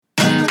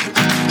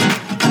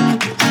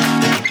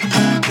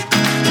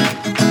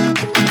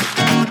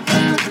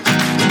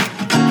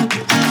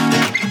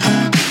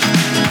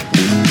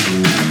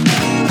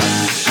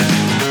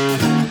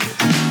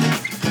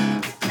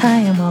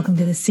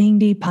Seeing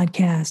Deep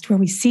podcast, where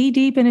we see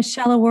deep in a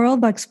shallow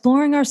world by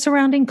exploring our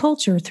surrounding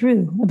culture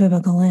through a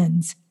biblical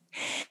lens.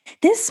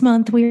 This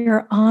month, we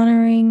are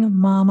honoring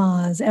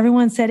mamas.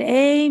 Everyone said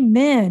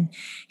amen.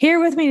 Here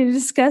with me to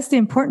discuss the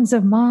importance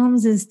of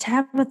moms is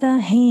Tabitha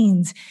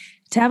Haynes.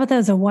 Tabitha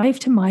is a wife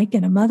to Mike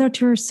and a mother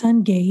to her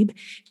son, Gabe.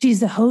 She's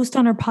the host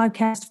on her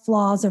podcast,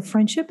 Flaws of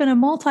Friendship, and a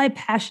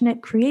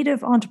multi-passionate,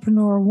 creative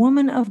entrepreneur,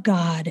 woman of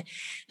God,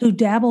 who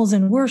dabbles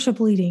in worship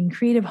leading,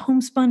 creative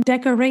homespun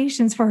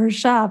decorations for her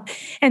shop,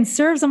 and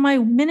serves on my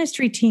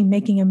ministry team,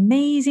 making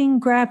amazing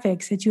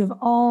graphics that you have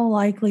all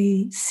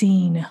likely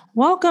seen.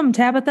 Welcome,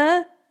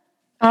 Tabitha.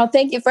 Oh,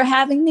 thank you for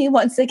having me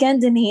once again,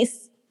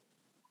 Denise.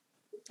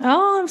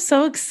 Oh, I'm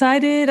so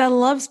excited. I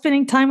love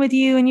spending time with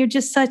you, and you're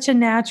just such a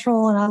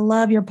natural, and I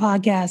love your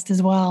podcast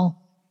as well.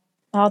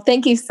 Oh,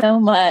 thank you so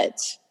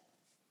much.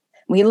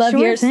 We love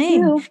yours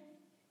too.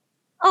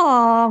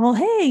 Oh, well,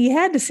 hey, you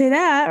had to say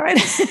that, right?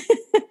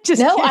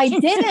 Just no, kidding. I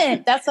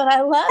didn't. That's what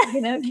I love.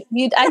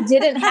 I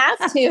didn't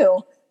have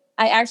to.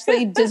 I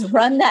actually just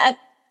run that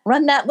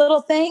little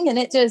thing, and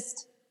it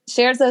just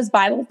shares those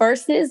Bible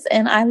verses,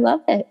 and I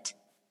love it.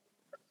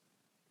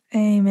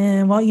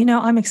 Amen. Well,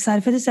 I'm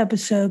excited for this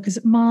episode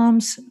because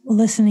moms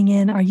listening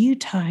in, are you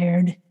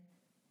tired?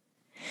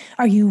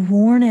 Are you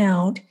worn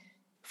out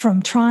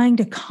from trying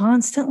to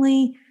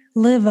constantly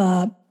live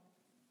up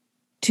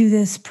to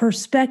this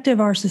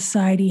perspective our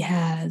society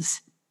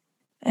has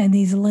and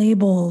these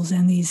labels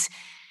and these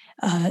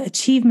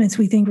achievements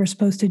we think we're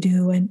supposed to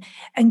do?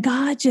 And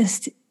God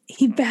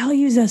He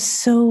values us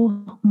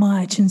so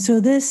much. And so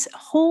this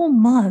whole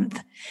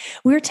month,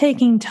 we're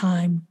taking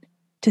time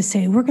to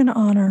say we're going to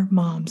honor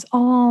moms,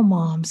 all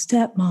moms,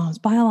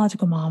 stepmoms,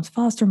 biological moms,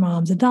 foster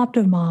moms,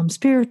 adoptive moms,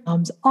 spirit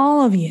moms,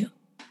 all of you,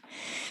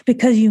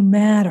 because you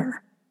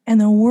matter. And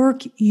the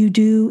work you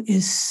do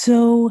is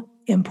so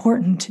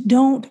important.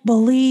 Don't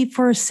believe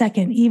for a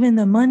second, even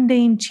the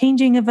mundane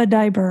changing of a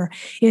diaper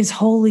is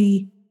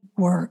holy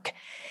work.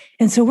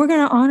 And so we're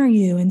going to honor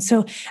you. And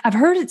so I've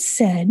heard it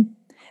said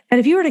that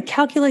if you were to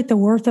calculate the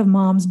worth of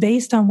moms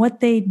based on what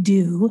they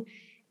do,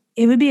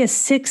 it would be a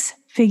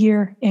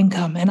six-figure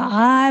income. And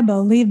I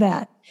believe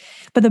that.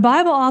 But the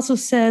Bible also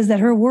says that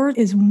her worth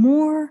is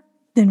more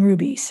than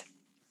rubies.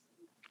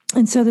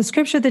 And so the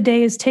scripture of the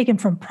day is taken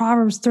from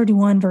Proverbs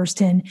 31, verse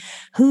 10.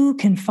 Who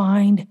can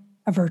find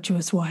a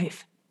virtuous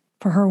wife?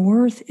 For her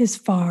worth is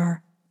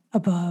far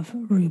above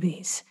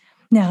rubies.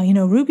 Now,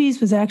 rubies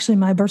was actually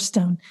my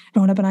birthstone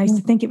growing up, and I used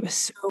to think it was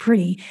so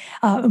pretty.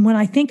 And when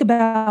I think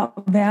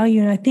about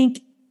value, and I think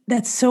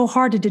that's so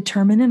hard to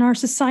determine in our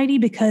society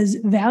because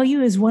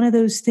value is one of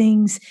those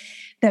things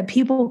that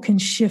people can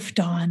shift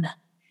on,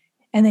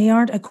 and they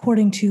aren't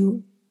according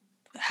to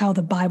how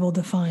the Bible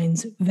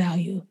defines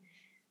value.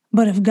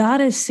 But if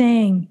God is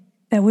saying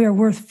that we are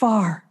worth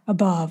far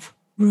above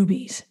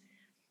rubies,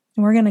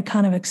 and we're going to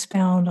kind of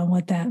expound on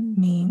what that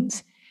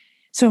means.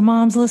 So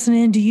moms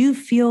listening, do you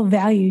feel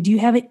valued? Do you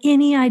have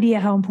any idea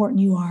how important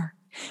you are?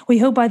 We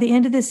hope by the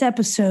end of this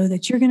episode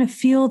that you're going to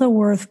feel the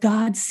worth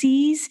God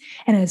sees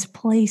and has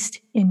placed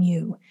in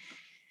you.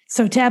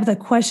 So Tabitha,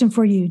 question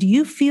for you. Do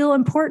you feel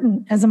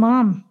important as a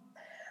mom?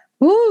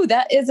 Ooh,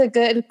 that is a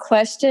good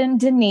question,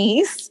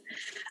 Denise.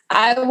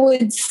 I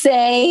would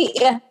say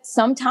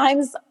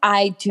sometimes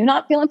I do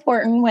not feel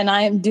important when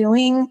I am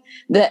doing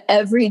the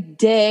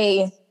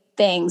everyday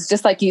things.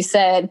 Just like you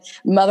said,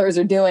 mothers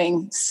are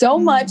doing so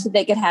much that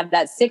they could have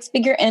that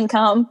six-figure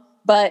income.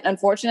 But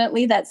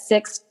unfortunately, that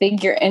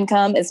six-figure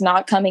income is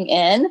not coming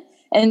in.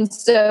 And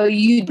so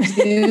you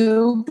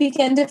do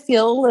begin to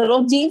feel a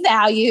little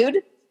devalued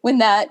when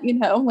that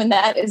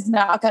is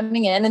not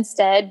coming in.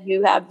 Instead,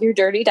 you have your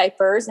dirty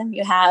diapers and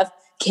you have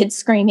kids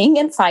screaming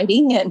and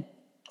fighting and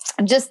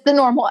just the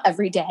normal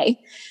everyday.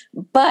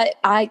 But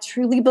I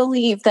truly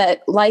believe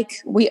that, like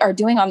we are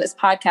doing on this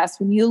podcast,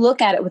 when you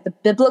look at it with a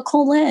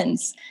biblical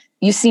lens,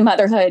 you see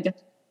motherhood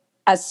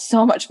as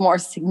so much more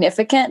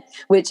significant,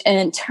 which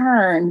in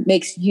turn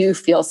makes you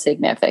feel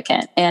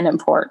significant and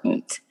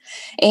important.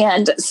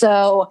 And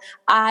so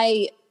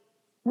I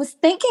was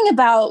thinking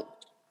about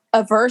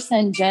a verse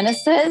in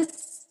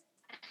Genesis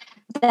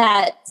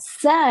that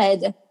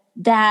said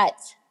that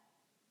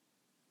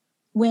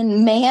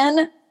when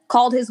man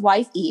called his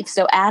wife Eve,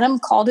 so Adam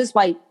called his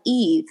wife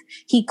Eve,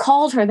 he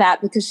called her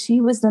that because she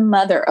was the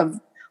mother of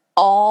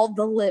all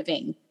the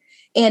living.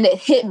 And it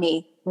hit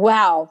me,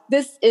 wow,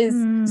 this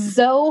is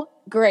so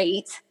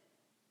great.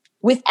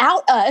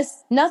 Without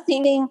us,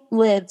 nothing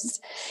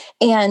lives.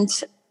 And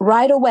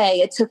right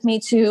away, it took me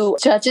to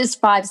Judges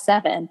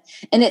 5:7.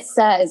 And it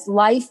says,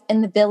 life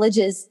in the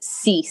villages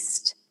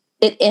ceased.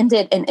 It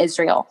ended in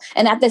Israel.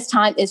 And at this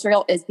time,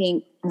 Israel is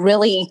being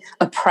really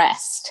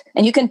oppressed.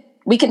 And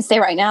we can say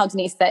right now,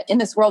 Denise, that in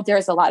this world, there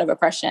is a lot of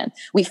oppression.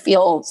 We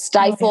feel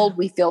stifled,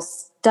 we feel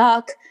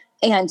stuck.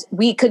 And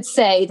we could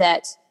say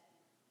that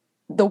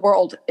the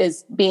world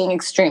is being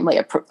extremely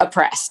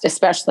oppressed,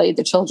 especially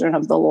the children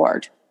of the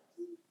Lord.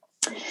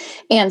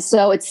 And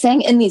so it's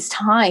saying in these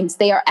times,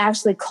 they are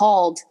actually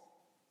called,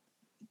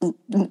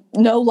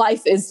 no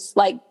life is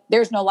like,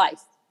 there's no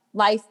life.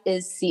 life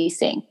is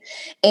ceasing.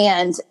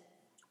 And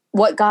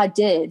what God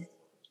did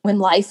when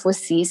life was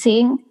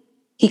ceasing,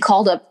 he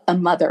called up a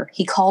mother.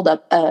 He called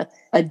up a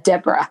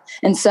Deborah.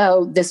 And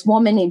so this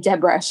woman named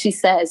Deborah, she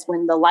says,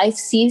 when the life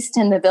ceased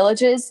in the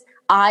villages,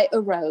 I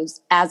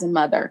arose as a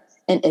mother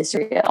in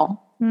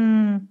Israel.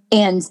 And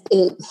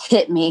it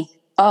hit me.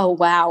 Oh,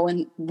 wow.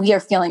 When we are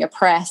feeling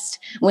oppressed,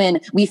 when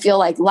we feel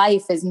like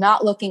life is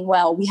not looking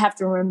well, we have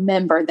to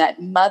remember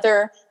that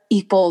mother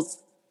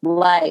equals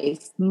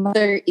life.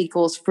 Mother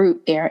equals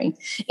fruit bearing.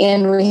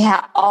 And we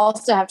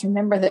also have to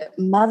remember that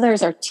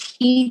mothers are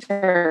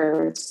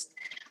teachers.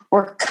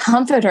 We're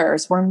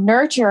comforters, we're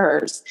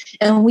nurturers,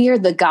 and we are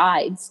the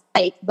guides,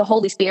 like the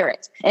Holy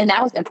Spirit. And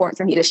that was important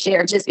for me to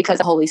share just because of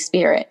the Holy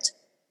Spirit.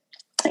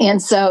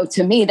 And so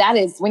to me, that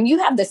is when you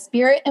have the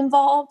Spirit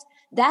involved,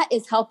 that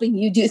is helping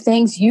you do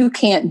things you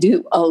can't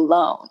do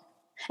alone.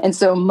 And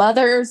so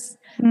mothers,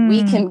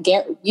 we can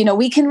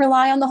we can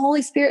rely on the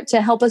Holy Spirit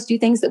to help us do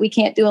things that we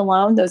can't do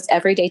alone, those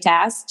everyday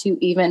tasks to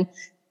even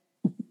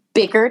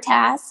bigger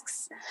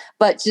tasks.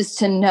 But just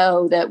to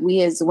know that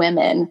we as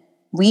women,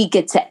 we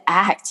get to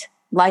act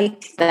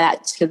like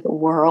that to the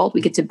world.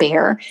 We get to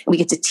bear, we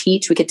get to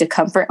teach, we get to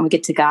comfort, and we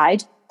get to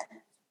guide.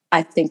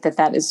 I think that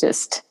that is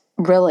just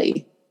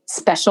really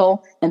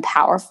special and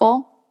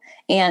powerful.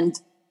 And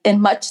in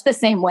much the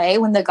same way,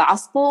 when the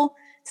gospel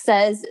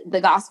says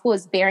the gospel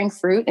is bearing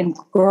fruit and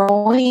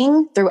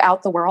growing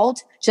throughout the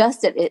world,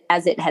 just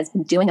as it has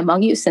been doing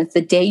among you since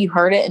the day you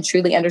heard it and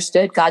truly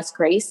understood God's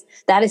grace,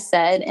 that is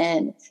said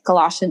in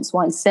Colossians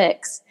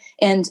 1:6.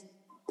 And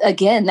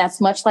again,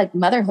 that's much like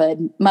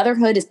motherhood.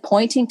 Motherhood is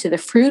pointing to the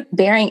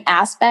fruit-bearing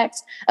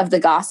aspect of the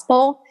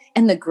gospel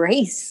and the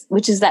grace,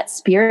 which is that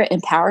Spirit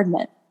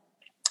empowerment.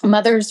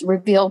 Mothers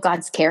reveal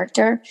God's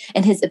character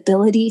and his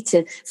ability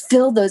to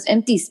fill those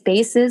empty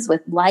spaces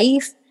with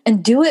life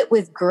and do it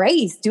with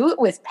grace, do it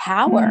with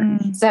power.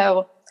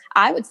 So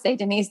I would say,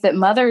 Denise, that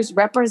mothers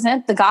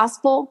represent the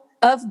gospel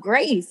of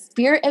grace,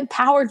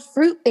 Spirit-empowered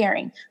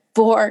fruit-bearing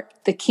for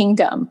the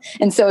kingdom.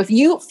 And so if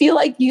you feel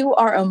like you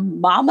are a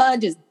mama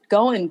just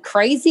going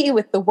crazy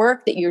with the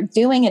work that you're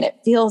doing and it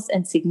feels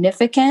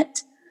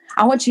insignificant,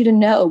 I want you to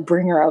know,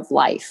 bringer of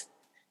life,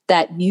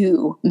 that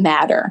you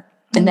matter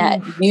and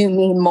that you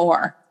mean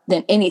more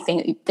than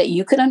anything that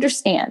you could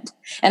understand.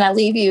 And I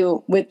leave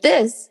you with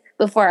this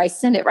before I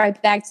send it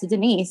right back to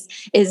Denise,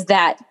 is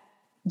that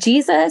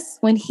Jesus,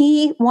 when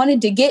he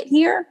wanted to get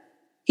here,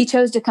 he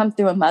chose to come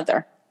through a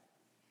mother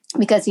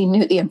because he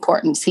knew the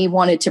importance. He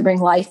wanted to bring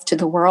life to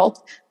the world,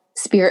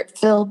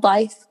 Spirit-filled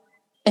life,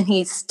 and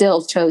he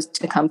still chose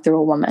to come through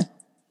a woman.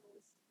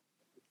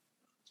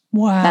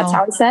 Wow. That's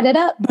how he set it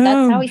up. Boom.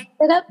 That's how he set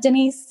it up,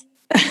 Denise.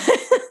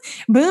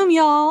 Boom,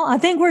 y'all. I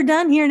think we're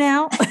done here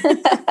now.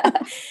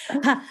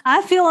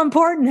 I feel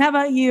important. How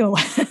about you?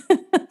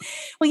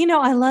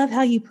 Well, I love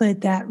how you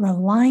put that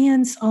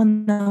reliance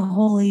on the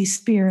Holy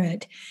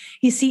Spirit.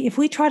 You see, if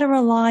we try to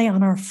rely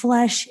on our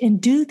flesh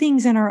and do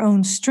things in our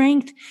own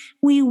strength,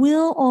 we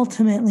will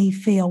ultimately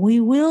fail. We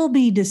will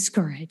be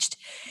discouraged.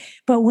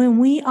 But when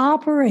we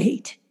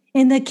operate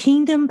in the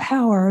kingdom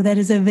power that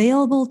is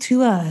available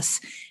to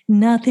us,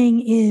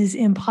 nothing is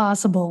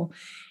impossible.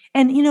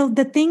 And,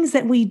 the things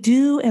that we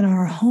do in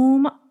our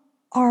home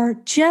are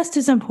just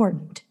as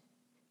important,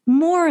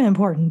 more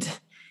important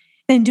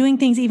than doing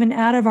things even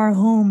out of our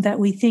home that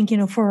we think,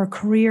 for a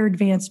career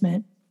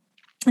advancement.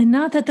 And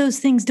not that those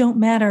things don't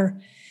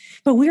matter,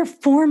 but we're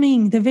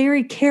forming the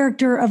very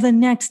character of the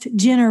next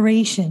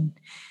generation.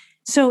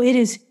 So it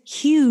is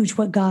huge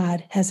what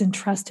God has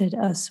entrusted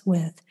us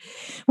with.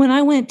 When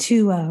I went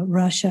to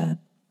Russia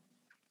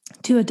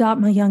to adopt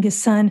my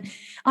youngest son,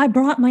 I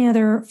brought my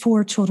other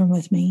 4 children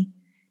with me.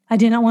 I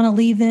did not want to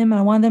leave them.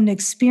 I wanted them to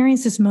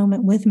experience this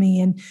moment with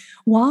me. And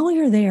while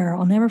we were there,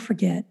 I'll never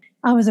forget,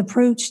 I was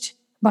approached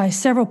by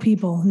several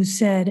people who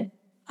said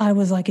I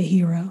was like a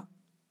hero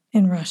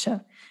in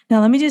Russia.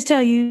 Now, let me just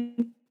tell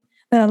you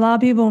that a lot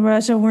of people in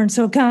Russia weren't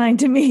so kind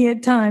to me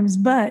at times.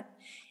 But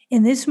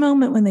in this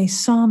moment, when they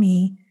saw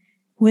me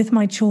with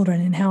my children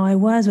and how I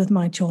was with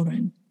my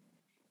children,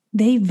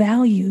 they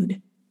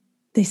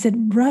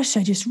said,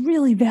 Russia just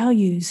really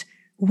values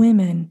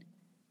women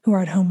who are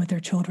at home with their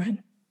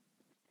children.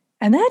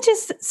 And that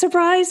just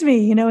surprised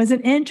me. It was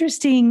an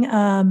interesting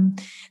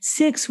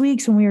 6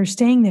 weeks when we were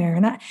staying there.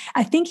 And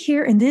I think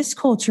here in this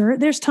culture,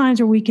 there's times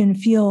where we can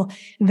feel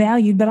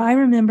valued. But I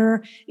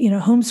remember,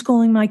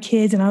 homeschooling my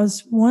kids. And I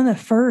was one of the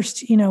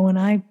first, when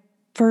I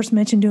first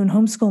mentioned doing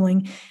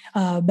homeschooling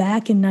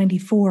back in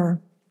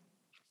 94,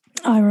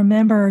 I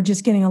remember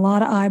just getting a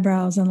lot of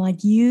eyebrows and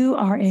like, you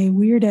are a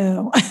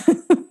weirdo.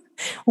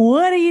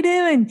 What are you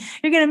doing?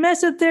 You're going to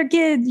mess with your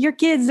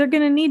kids. They're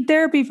going to need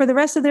therapy for the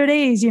rest of their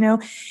days,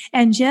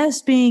 and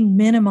just being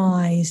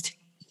minimized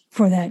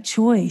for that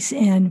choice.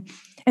 And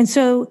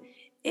so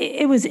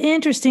it was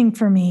interesting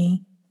for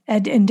me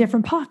in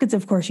different pockets.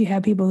 Of course, you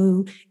have people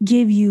who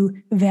give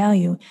you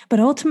value,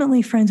 but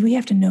ultimately, friends, we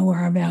have to know where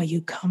our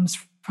value comes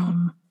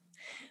from.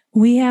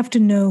 We have to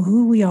know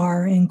who we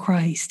are in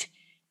Christ,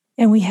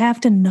 and we have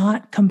to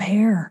not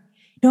compare.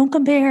 Don't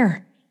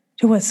compare.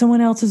 to what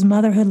someone else's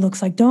motherhood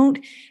looks like. Don't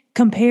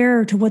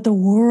compare to what the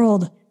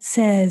world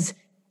says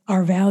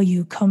our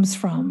value comes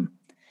from.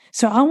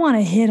 So I want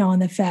to hit on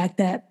the fact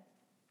that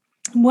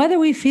whether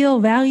we feel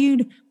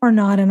valued or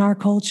not in our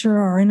culture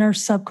or in our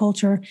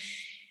subculture,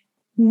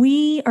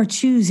 we are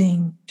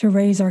choosing to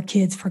raise our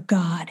kids for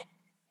God.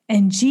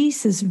 And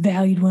Jesus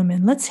valued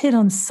women. Let's hit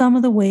on some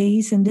of the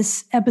ways in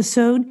this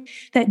episode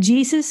that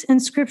Jesus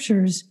and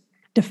scriptures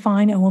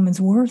define a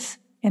woman's worth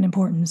and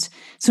importance.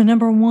 So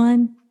number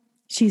one,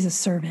 she's a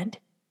servant.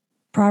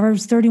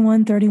 Proverbs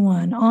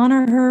 31:31.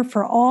 Honor her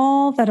for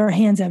all that her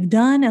hands have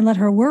done, and let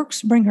her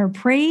works bring her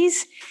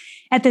praise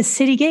at the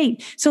city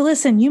gate. So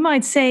listen, you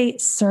might say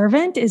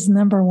servant is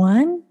number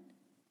one,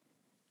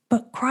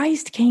 but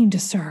Christ came to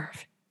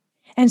serve.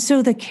 And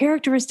so the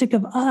characteristic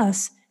of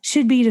us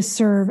should be to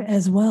serve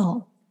as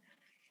well.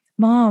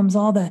 Moms,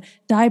 all the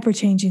diaper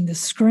changing, the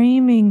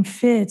screaming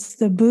fits,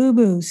 the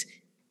boo-boos,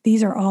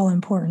 these are all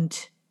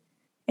important.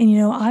 And,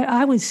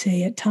 I would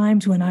say at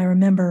times when I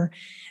remember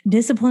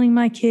disciplining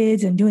my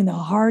kids and doing the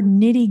hard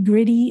nitty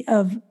gritty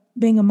of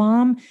being a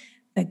mom,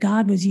 that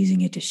God was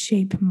using it to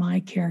shape my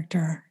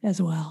character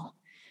as well.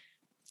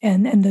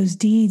 And those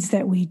deeds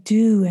that we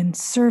do in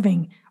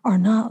serving are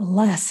not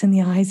less in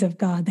the eyes of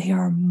God. They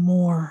are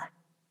more.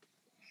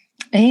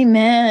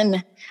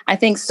 Amen. I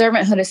think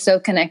servanthood is so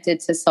connected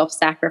to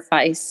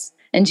self-sacrifice,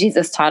 and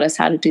Jesus taught us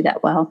how to do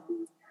that well.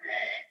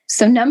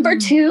 So number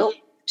two,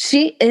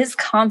 she is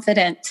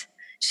confident.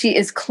 She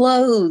is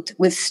clothed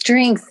with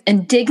strength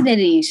and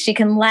dignity. She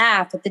can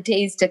laugh at the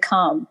days to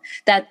come.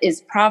 That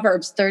is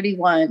Proverbs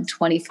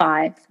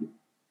 31:25.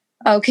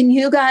 Oh, can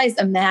you guys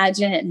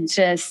imagine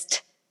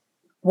just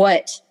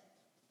what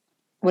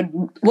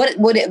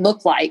would it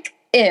look like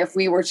if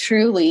we were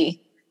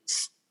truly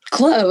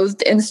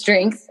clothed in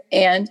strength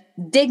and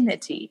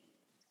dignity?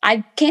 I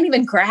can't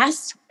even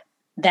grasp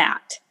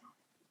that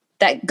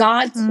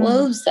God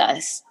clothes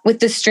us with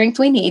the strength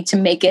we need to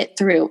make it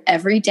through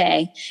every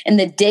day, and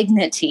the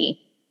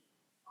dignity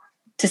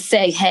to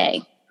say,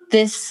 hey,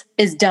 this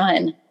is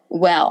done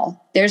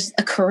well. There's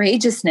a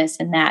courageousness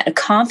in that, a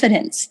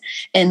confidence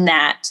in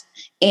that,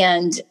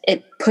 and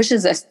it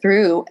pushes us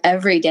through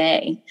every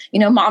day.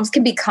 Moms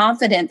can be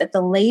confident that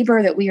the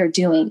labor that we are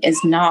doing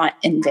is not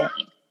in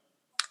vain.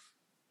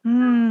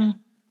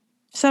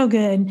 So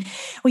good.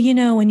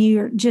 Well, when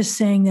you're just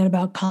saying that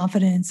about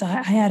confidence,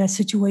 I had a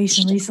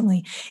situation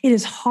recently. It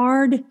is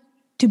hard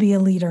to be a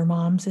leader,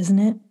 moms, isn't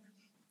it?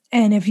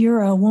 And if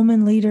you're a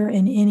woman leader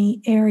in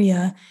any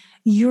area,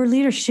 your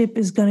leadership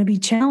is going to be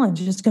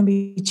challenged. It's going to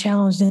be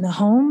challenged in the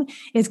home.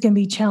 It's going to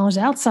be challenged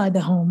outside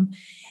the home.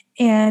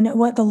 And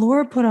what the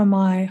Lord put on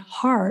my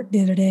heart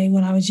the other day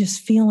when I was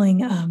just feeling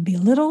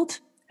belittled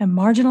and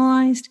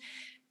marginalized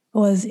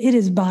was, it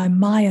is by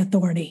my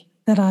authority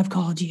that I've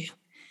called you.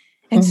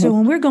 And so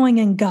when we're going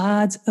in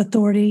God's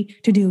authority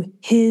to do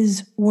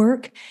his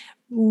work,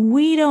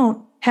 we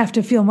don't have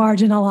to feel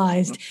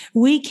marginalized.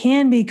 We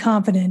can be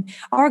confident.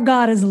 Our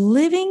God is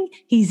living,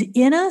 he's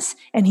in us,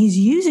 and he's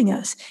using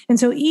us. And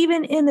so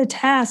even in the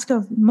task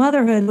of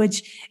motherhood,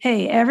 which,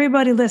 hey,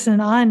 everybody listen,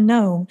 I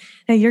know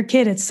that your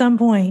kid at some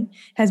point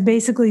has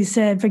basically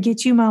said,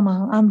 forget you,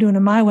 mama, I'm doing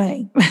it my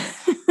way.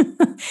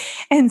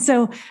 And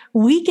so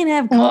we can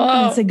have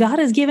confidence that God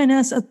has given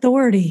us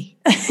authority.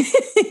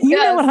 You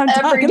know what I'm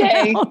talking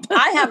about.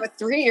 I have a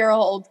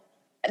 3-year-old.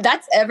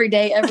 That's every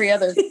day, every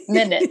other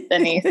minute,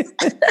 Denise.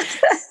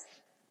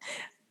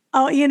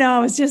 Oh, I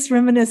was just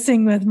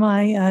reminiscing with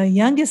my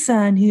youngest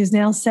son, who is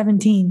now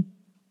 17.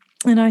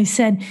 And I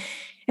said,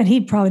 and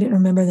he probably didn't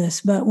remember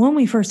this, but when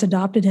we first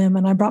adopted him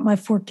and I brought my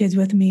 4 kids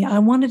with me, I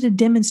wanted to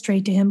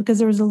demonstrate to him, because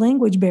there was a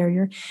language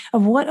barrier,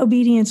 of what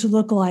obedience would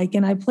look like.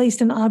 And I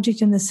placed an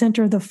object in the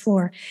center of the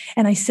floor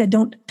and I said,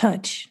 don't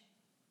touch,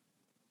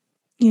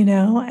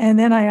 and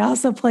then I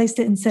also placed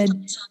it and said,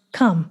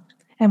 come.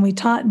 And we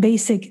taught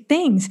basic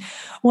things.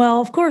 Well,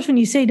 of course, when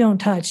you say don't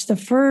touch, the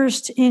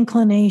first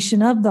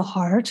inclination of the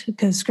heart,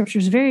 because scripture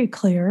is very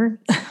clear,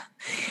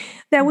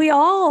 that we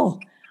all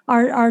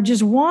are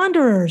just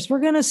wanderers. We're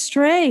going to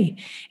stray.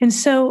 And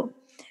so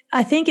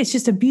I think it's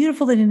just a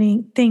beautiful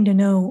thing to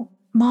know,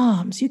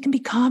 moms, you can be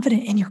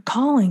confident in your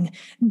calling.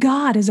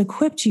 God has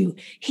equipped you.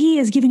 He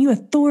has given you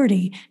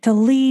authority to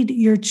lead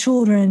your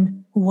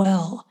children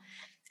well.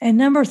 And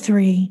number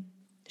 3,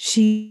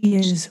 she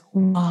is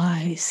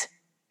wise.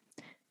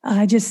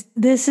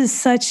 This is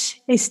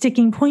such a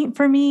sticking point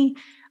for me.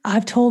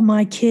 I've told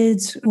my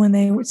kids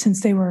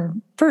since they were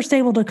first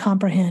able to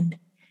comprehend,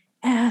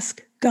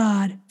 ask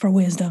God for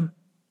wisdom.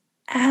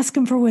 Ask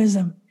him for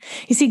wisdom.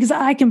 You see, because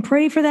I can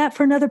pray for that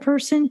for another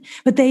person,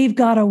 but they've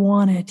got to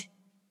want it.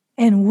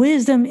 And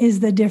wisdom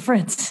is the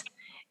difference,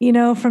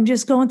 from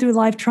just going through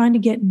life trying to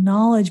get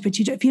knowledge. But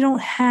if you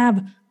don't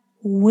have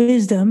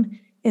wisdom,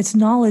 it's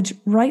knowledge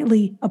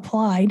rightly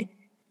applied,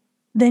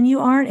 then you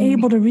aren't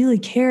able to really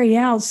carry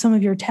out some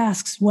of your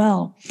tasks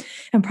well.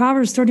 And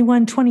Proverbs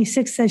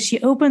 31:26 says,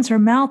 she opens her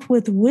mouth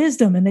with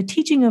wisdom, and the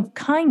teaching of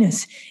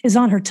kindness is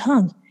on her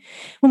tongue.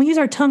 When we use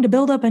our tongue to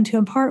build up and to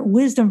impart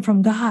wisdom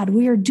from God,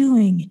 we are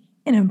doing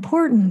an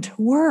important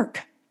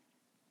work.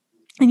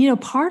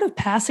 And, part of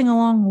passing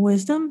along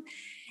wisdom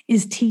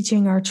is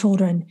teaching our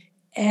children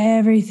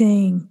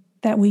everything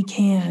that we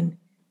can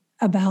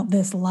about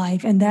this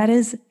life. And that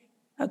is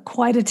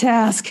quite a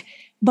task,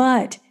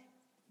 but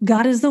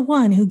God is the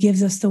one who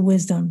gives us the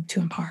wisdom to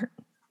impart.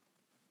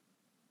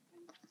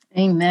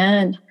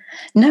 Amen.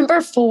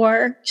 Number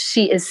 4,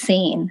 she is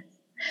seen.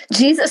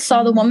 Jesus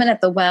saw the woman at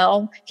the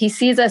well. He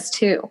sees us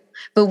too,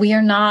 but we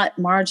are not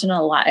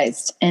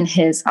marginalized in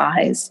his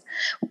eyes.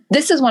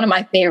 This is one of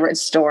my favorite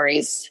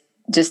stories,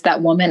 just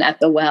that woman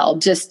at the well,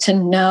 just to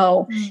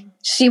know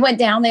she went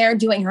down there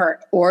doing her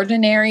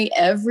ordinary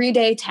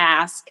everyday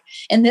task.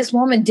 And this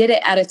woman did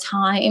it at a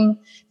time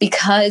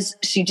because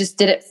she just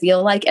didn't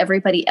feel like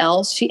everybody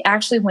else. She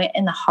actually went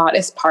in the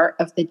hottest part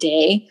of the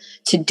day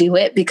to do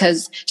it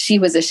because she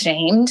was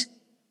ashamed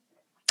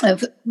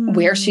of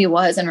where she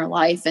was in her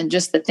life and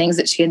just the things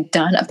that she had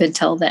done up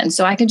until then.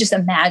 So I can just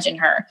imagine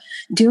her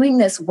doing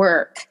this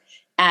work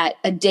at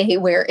a day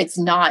where it's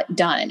not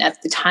done.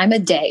 At the time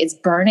of day, it's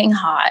burning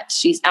hot.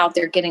 She's out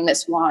there getting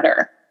this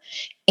water.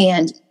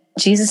 And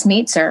Jesus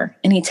meets her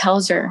and he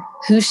tells her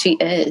who she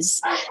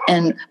is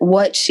and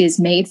what she is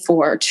made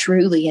for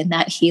truly, and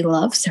that he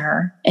loves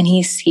her and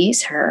he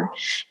sees her.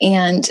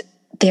 And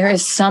there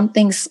is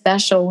something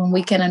special when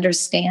we can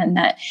understand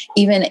that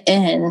even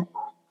in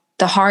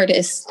the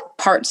hardest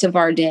parts of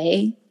our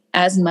day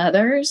as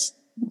mothers,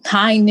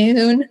 high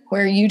noon,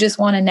 where you just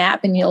want a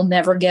nap and you'll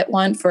never get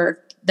one for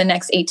the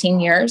next 18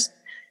 years,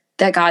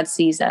 that God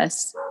sees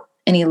us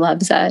and he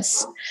loves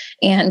us.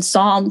 And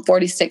Psalm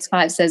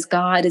 46:5 says,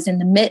 God is in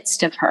the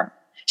midst of her.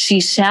 She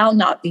shall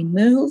not be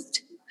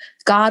moved.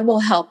 God will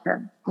help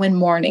her when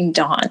morning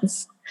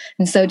dawns.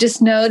 And so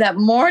just know that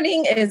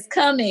morning is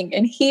coming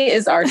and he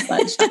is our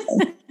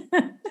sunshine.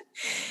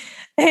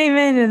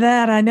 Amen to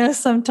that. I know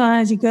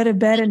sometimes you go to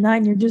bed at night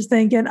and you're just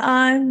thinking,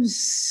 I'm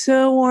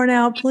so worn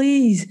out.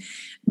 Please,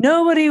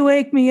 nobody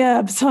wake me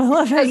up. So I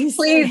love how you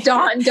please, say,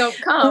 Dawn, don't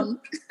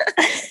come.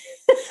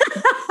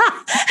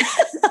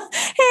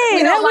 Hey,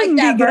 we don't like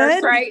that verse,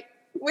 good. right?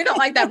 We don't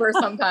like that verse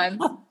sometimes.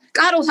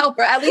 God will help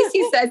her. At least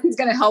he says he's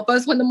going to help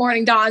us when the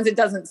morning dawns. It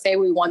doesn't say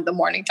we want the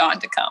morning dawn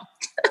to come.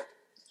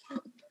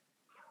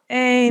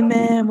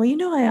 Amen.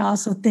 Well, I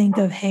also think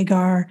of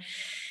Hagar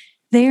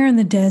there in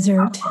the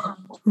desert,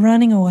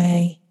 running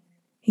away,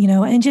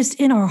 and just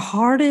in our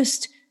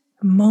hardest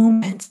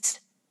moments,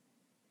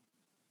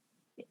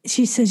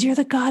 she says, you're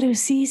the God who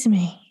sees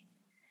me.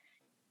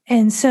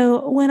 And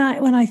so when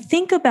I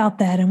think about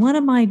that, and one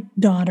of my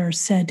daughters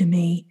said to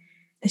me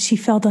that she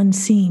felt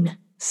unseen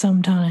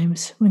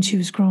sometimes when she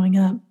was growing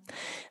up,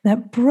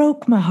 that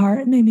broke my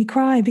heart and made me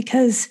cry,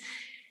 because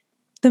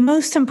the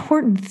most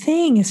important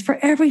thing is for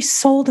every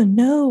soul to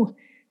know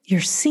you're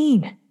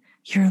seen,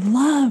 you're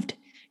loved,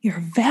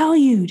 you're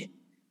valued.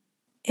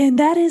 And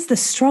that is the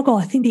struggle.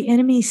 I think the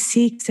enemy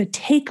seeks to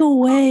take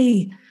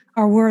away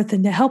our worth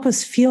and to help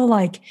us feel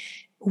like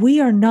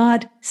we are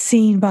not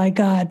seen by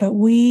God, but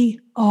we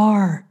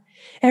are.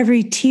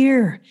 Every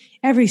tear,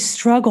 every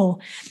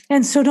struggle.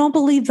 And so don't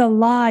believe the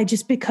lie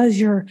just because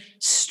you're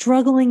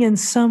struggling in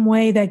some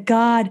way that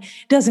God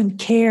doesn't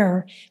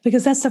care,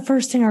 because that's the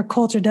first thing our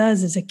culture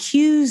does, is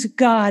accuse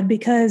God,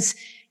 because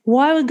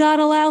why would God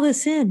allow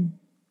this in?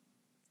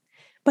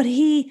 But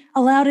he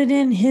allowed it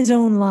in his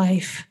own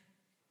life.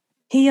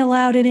 He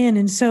allowed it in.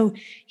 And so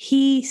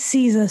he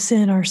sees us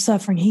in our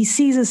suffering. He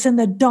sees us in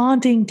the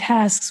daunting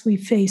tasks we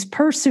face.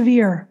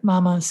 Persevere,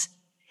 mamas.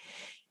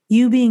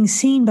 You being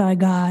seen by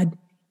God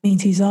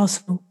means he's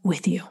also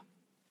with you.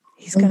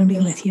 He's going to be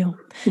with you.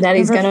 That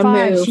he's going to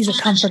move. She's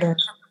a comforter.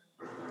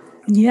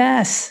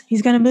 Yes,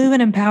 he's going to move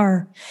and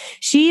empower.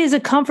 She is a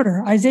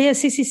comforter. Isaiah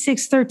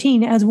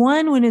 66:13, as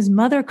one when his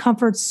mother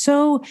comforts,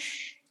 so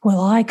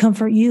will I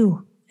comfort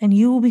you, and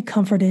you will be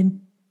comforted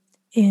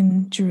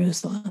in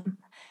Jerusalem.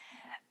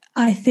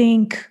 I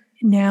think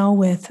now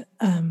with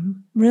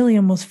really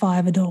almost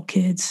 5 adult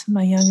kids,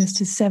 my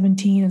youngest is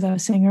 17, as I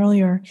was saying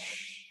earlier,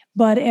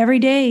 but every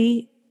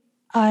day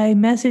I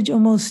message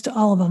almost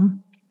all of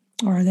them,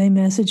 or they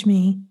message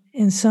me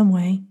in some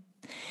way.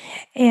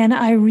 And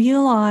I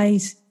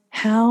realize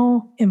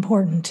how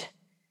important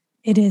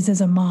it is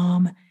as a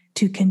mom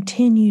to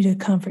continue to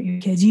comfort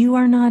your kids. You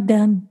are not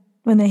done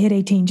when they hit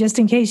 18. Just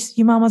in case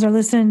you mamas are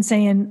listening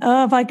saying,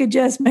 oh, if I could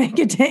just make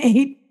it to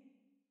 18.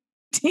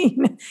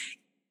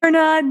 We're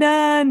not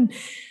done,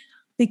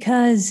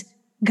 because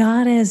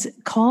God has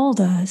called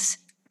us,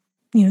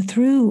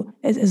 through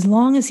as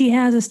long as he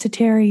has us to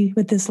tarry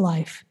with this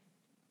life,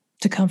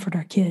 to comfort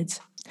our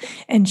kids.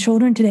 And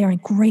children today are in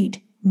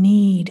great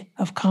need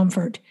of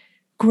comfort,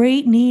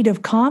 great need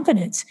of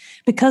confidence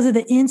because of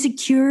the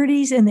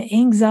insecurities and the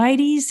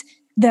anxieties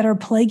that are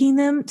plaguing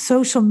them.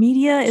 Social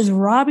media is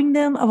robbing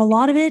them of a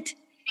lot of it.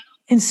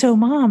 And so,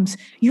 moms,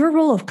 your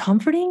role of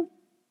comforting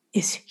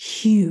is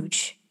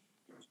huge.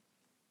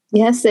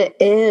 Yes, it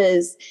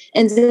is.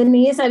 And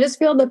Denise, I just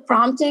feel the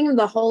prompting of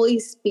the Holy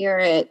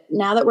Spirit,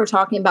 now that we're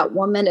talking about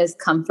woman as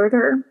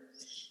comforter,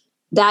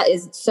 that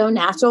is so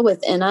natural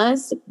within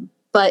us.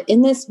 But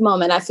in this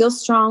moment, I feel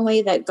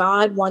strongly that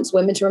God wants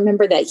women to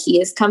remember that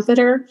he is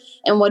comforter.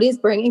 And what he's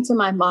bringing to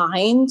my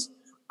mind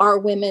are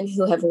women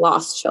who have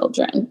lost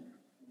children,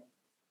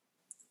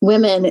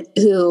 women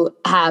who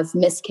have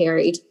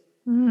miscarried.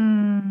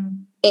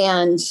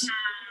 And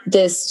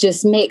this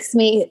just makes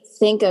me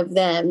think of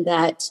them,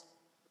 that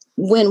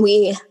when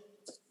we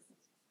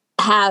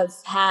have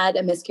had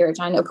a miscarriage,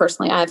 I know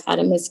personally I've had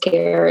a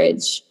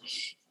miscarriage,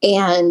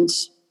 and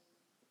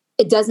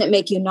it doesn't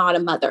make you not a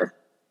mother.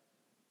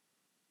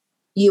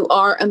 You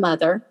are a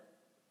mother,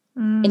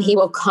 and he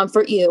will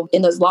comfort you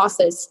in those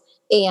losses,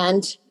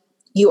 and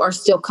you are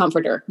still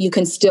comforter. You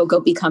can still go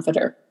be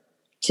comforter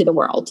to the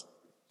world.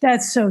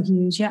 That's so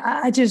huge. Yeah,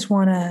 I just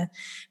want to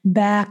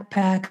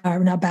piggyback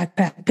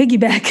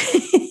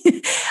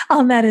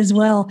on that as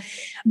well,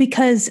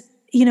 because,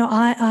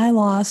 I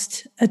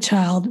lost a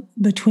child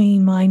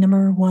between my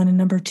number 1 and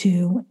number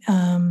 2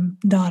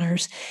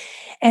 daughters.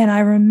 And I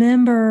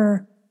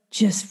remember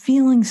just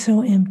feeling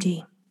so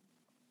empty.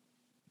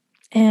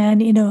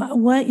 And,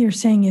 what you're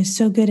saying is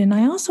so good. And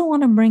I also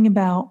want to bring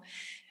about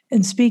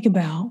and speak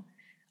about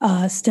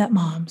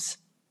stepmoms,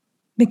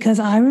 because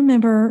I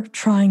remember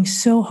trying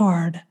so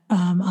hard.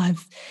 I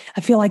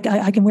feel like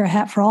I can wear a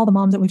hat for all the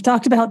moms that we've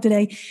talked about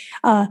today.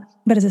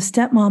 But as a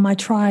stepmom, I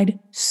tried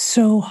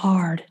so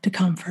hard to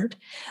comfort.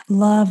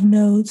 Love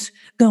notes,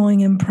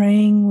 going and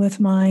praying with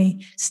my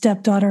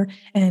stepdaughter,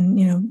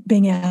 and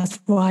being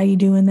asked, why are you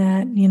doing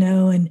that?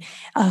 And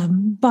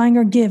buying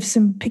her gifts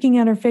and picking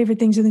out her favorite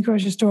things in the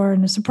grocery store,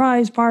 and a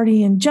surprise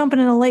party, and jumping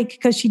in a lake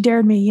because she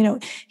dared me.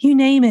 You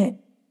name it,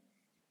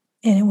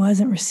 and it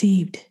wasn't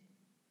received.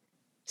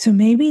 So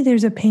maybe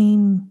there's a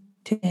pain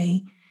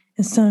today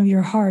in some of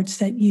your hearts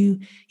that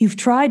you've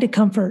tried to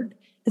comfort.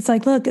 It's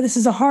like, look, this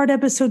is a hard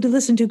episode to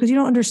listen to because you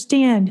don't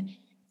understand.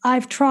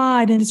 I've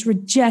tried and it's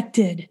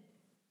rejected.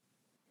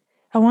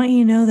 I want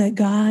you to know that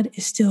God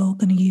is still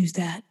going to use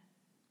that.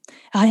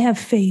 I have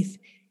faith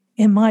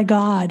in my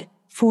God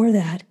for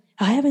that.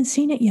 I haven't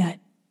seen it yet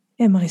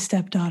in my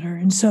stepdaughter.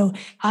 And so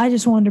I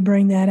just wanted to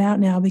bring that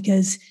out now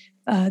because,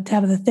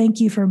 Tabitha,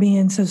 thank you for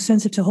being so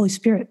sensitive to the Holy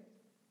Spirit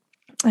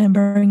and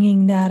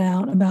bringing that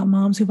out about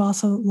moms who've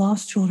also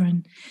lost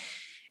children.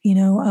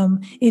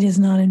 It is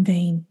not in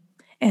vain.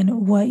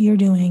 And what you're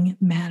doing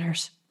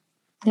matters.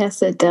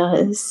 Yes, it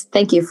does.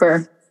 Thank you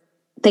for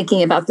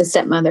thinking about the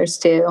stepmothers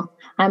too.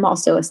 I'm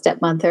also a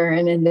stepmother,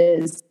 and it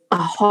is a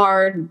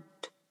hard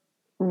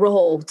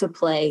role to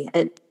play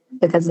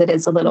because it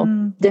is a little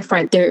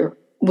different. There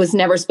was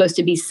never supposed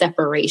to be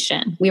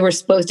separation. We were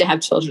supposed to have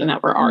children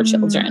that were our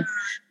children.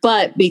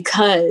 But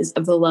because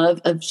of the love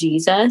of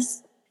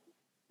Jesus,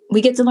 we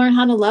get to learn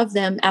how to love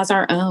them as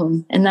our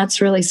own. And that's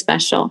really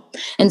special.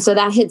 And so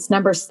that hits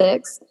number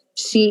 6.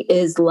 She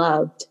is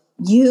loved.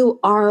 You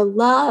are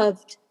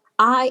loved.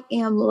 I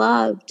am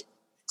loved.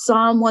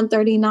 Psalm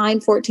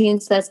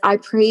 139:14 says, I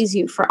praise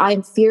you, for I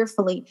am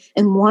fearfully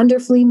and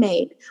wonderfully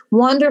made.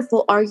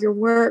 Wonderful are your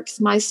works.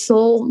 My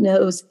soul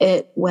knows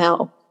it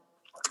well.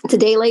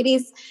 Today,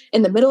 ladies,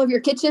 in the middle of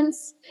your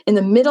kitchens, in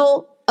the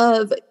middle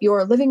of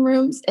your living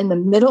rooms, in the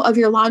middle of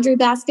your laundry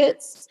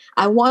baskets,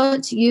 I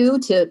want you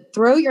to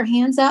throw your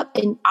hands up,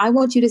 and I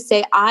want you to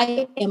say,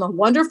 I am a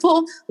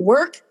wonderful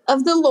work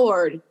of the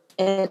Lord,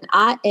 and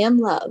I am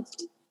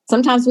loved.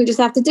 Sometimes we just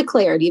have to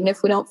declare it, even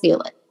if we don't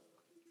feel it.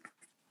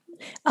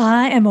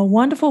 I am a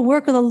wonderful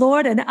work of the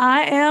Lord, and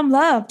I am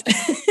loved.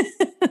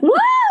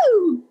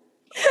 Woo!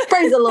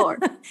 Praise the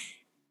Lord.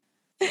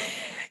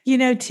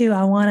 Too,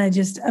 I want to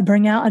just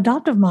bring out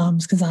adoptive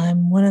moms because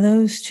I'm one of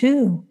those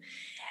too.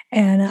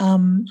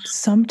 And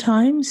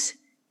sometimes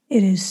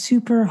it is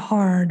super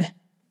hard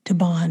to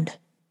bond.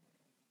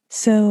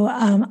 So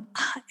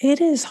it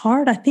is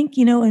hard. I think,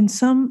 in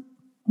some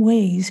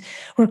ways,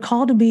 we're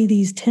called to be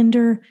these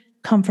tender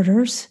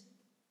comforters,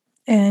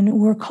 and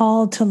we're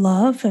called to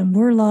love, and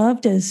we're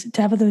loved, as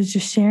Tabitha was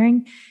just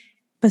sharing,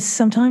 but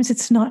sometimes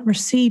it's not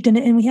received.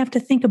 And we have to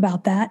think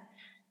about that.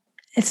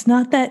 It's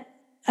not that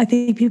I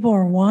think people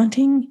are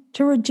wanting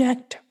to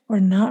reject or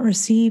not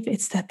receive.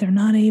 It's that they're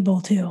not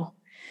able to.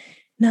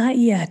 Not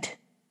yet.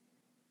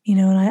 And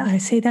I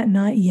say that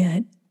not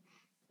yet,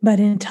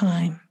 but in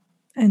time.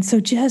 And so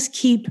just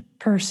keep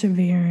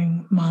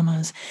persevering,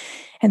 mamas.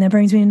 And that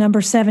brings me to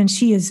number 7.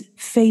 She is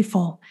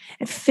faithful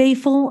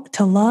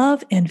to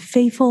love and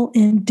faithful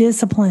in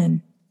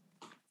discipline.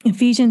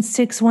 Ephesians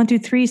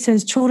 6:1-3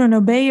 says, children,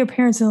 obey your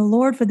parents in the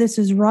Lord, for this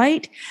is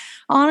right.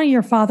 Honor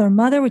your father and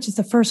mother, which is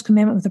the first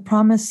commandment with a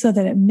promise, so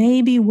that it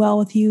may be well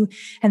with you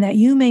and that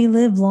you may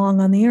live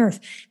long on the earth.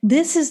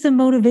 This is the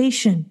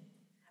motivation,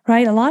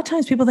 right? A lot of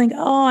times people think,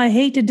 I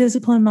hate to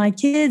discipline my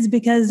kids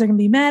because they're going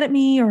to be mad at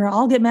me or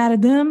I'll get mad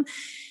at them.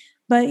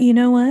 But you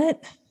know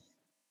what?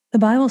 The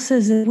Bible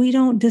says that we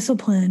don't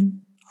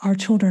discipline our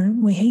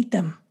children, we hate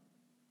them.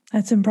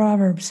 That's in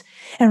Proverbs.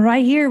 And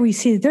right here we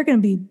see that they're going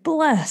to be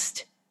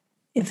blessed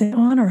if they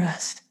honor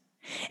us.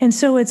 And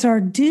so it's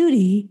our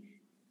duty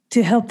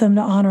to help them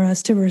to honor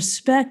us, to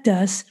respect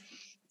us.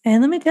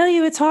 And let me tell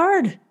you, it's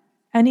hard.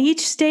 And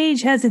each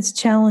stage has its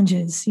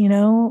challenges,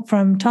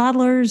 from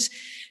toddlers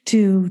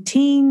to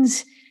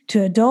teens,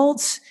 to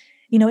adults.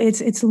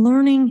 It's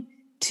learning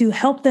to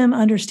help them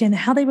understand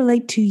how they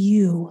relate to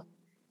you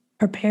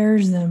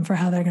prepares them for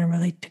how they're going to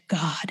relate to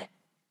God.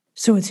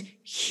 So it's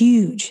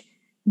huge.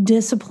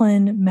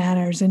 Discipline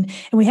matters. And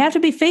we have to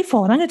be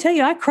faithful. And I'm going to tell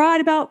you, I cried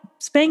about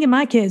spanking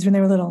my kids when they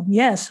were little.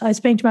 Yes, I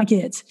spanked my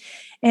kids.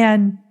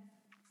 And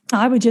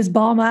I would just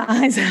bawl my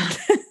eyes out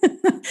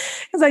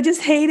because I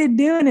just hated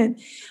doing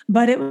it.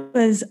 But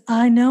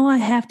I know I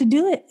have to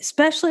do it,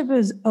 especially if it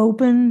was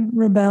open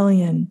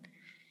rebellion.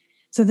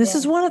 So this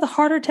is one of the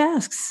harder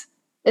tasks.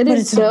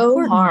 It's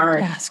so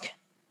hard. Task.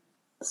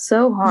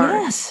 So hard.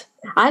 Yes.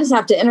 I just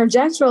have to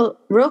interject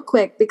real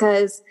quick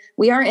because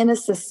we are in a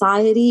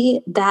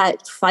society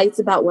that fights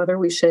about whether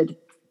we should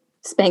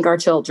spank our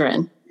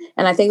children.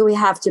 And I think we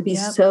have to be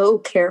so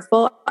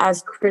careful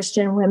as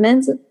Christian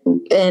women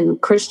and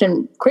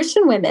Christian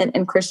women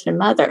and Christian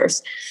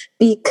mothers,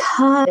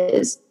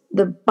 because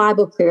the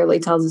Bible clearly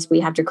tells us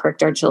we have to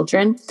correct our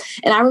children.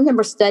 And I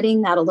remember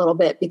studying that a little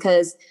bit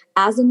because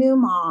as a new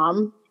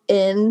mom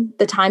in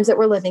the times that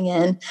we're living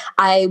in,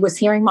 I was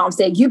hearing moms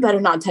say, you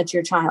better not touch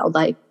your child.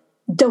 Like,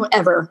 don't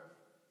ever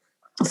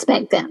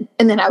spank them.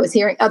 And then I was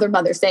hearing other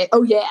mothers say,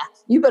 oh yeah,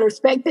 you better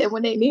spank them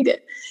when they need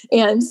it.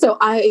 And so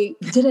I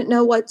didn't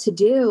know what to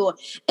do.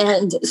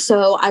 And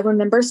so I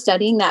remember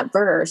studying that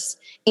verse.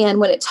 And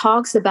when it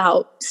talks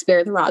about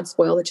spare the rod,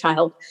 spoil the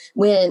child,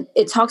 when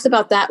it talks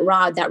about that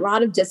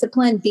rod of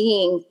discipline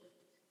being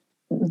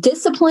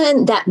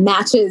discipline that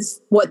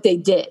matches what they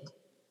did.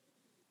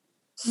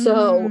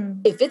 So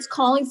if it's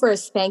calling for a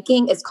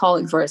spanking, it's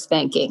calling for a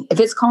spanking. If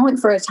it's calling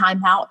for a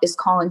timeout, it's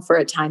calling for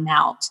a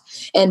timeout.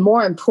 And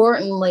more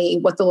importantly,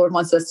 what the Lord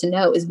wants us to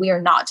know is we are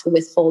not to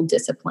withhold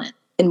discipline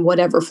in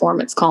whatever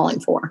form it's calling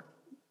for.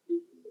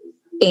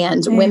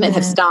 And women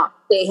have stopped.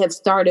 They have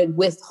started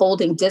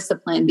withholding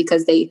discipline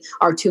because they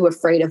are too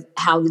afraid of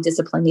how the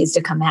discipline needs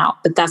to come out.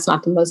 But that's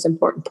not the most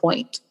important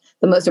point.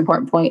 The most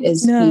important point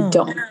is you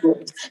don't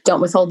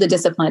withhold the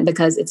discipline,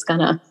 because it's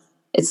gonna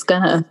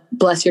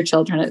bless your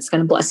children. It's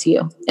going to bless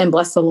you and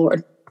bless the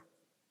Lord.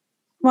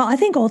 Well, I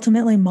think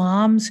ultimately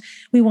moms,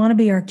 we want to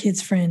be our kids'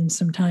 friends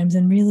sometimes.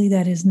 And really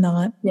that is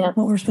not what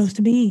we're supposed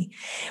to be.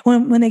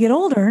 When they get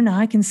older, now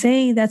I can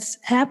say that's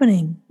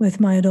happening with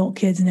my adult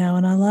kids now.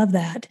 And I love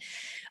that.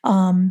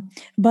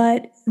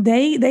 But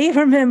they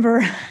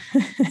remember,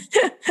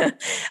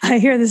 I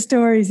hear the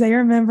stories, they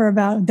remember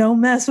about don't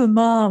mess with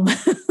mom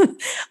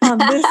on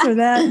this or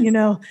that,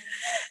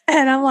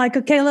 And I'm like,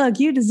 okay, look,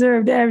 you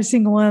deserved every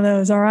single one of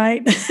those. All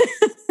right.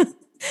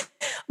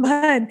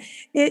 But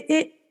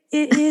it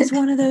is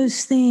one of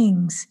those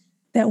things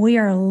that we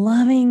are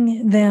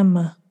loving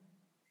them.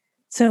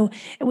 So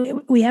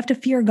we have to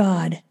fear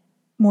God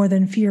more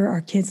than fear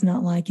our kids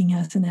not liking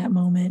us in that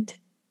moment.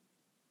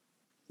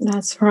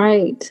 That's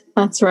right.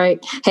 That's right.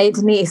 Hey,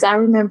 Denise, I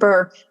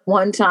remember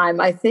one time,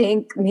 I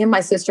think me and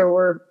my sister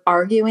were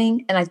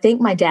arguing, and I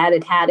think my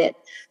dad had it.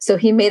 So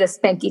he made us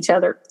spank each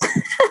other.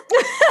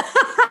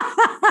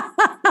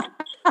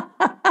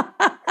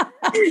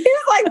 He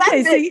was like,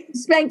 that's it,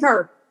 spank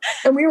her.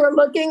 And we were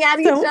looking at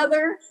each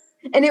other,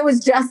 and it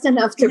was just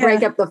enough to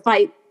break up the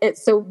fight.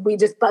 So we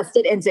just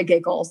busted into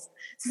giggles.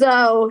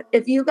 So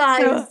if you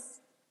guys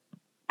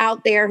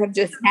out there have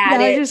just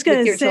had it with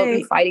your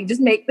children fighting,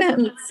 just make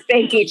them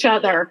spank each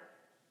other.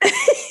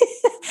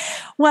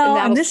 Well,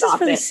 and this is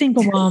for the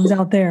single moms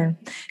out there,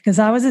 because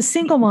I was a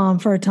single mom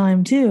for a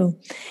time too.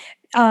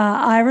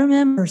 I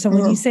remember, so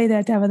when you say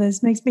that, Tabitha,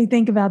 this makes me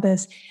think about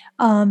this.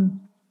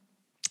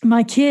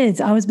 My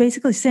kids, I was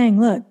basically saying,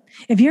 look,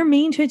 if you're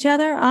mean to each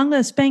other, I'm going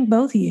to spank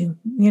both of you,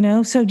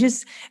 so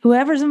just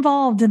whoever's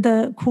involved in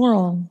the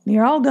quarrel,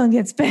 you're all going to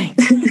get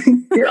spanked.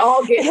 You're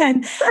all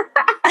getting.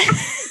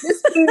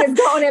 This food is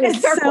going in a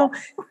circle.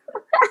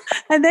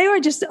 And they were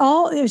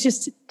it was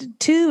just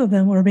two of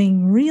them were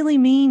being really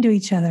mean to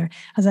each other.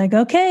 I was like,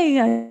 okay,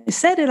 I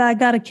said it, I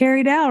got to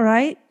carry it out,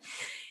 right?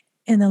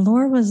 And the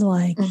Lord was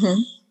like,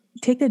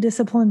 take the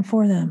discipline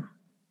for them.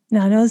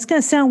 Now, I know it's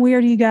going to sound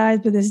weird to you guys,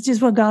 but this is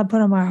just what God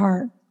put on my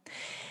heart.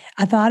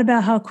 I thought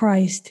about how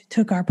Christ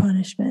took our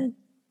punishment.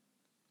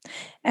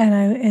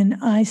 And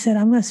I said,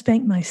 I'm going to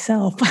spank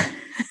myself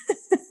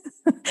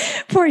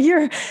for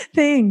your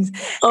things.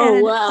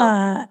 Oh,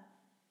 wow.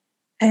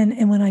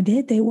 And when I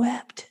did, they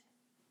wept.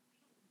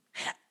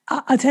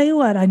 I'll tell you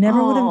what, I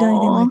never would have done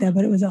anything like that,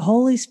 but it was a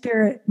Holy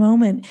Spirit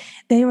moment.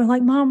 They were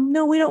like, Mom,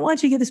 no, we don't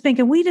want you to get the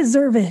spanking. We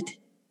deserve it.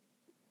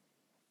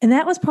 And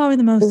that was probably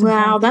the most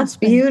wow, that's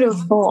spanking.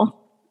 Beautiful.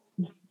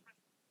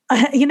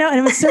 And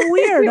it was so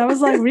weird. I was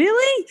like,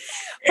 really?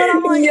 But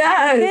I'm like,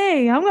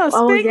 hey, I'm going to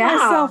spank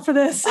myself for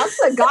this. That's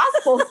the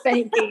gospel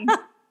spanking.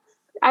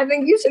 I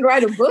think you should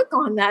write a book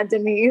on that,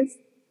 Denise.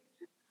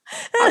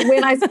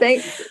 When I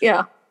spank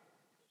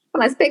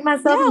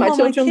myself and my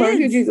children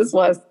learned who Jesus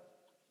was.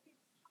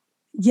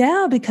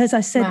 Yeah, because I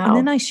said, and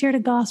then I shared a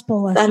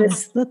gospel lesson.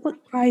 Look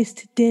what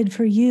Christ did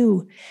for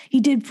you. He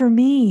did for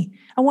me.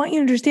 I want you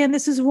to understand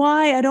this is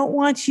why I don't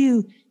want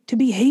you to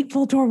be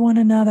hateful toward one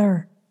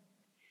another.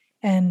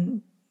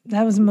 And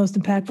that was the most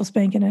impactful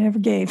spanking I ever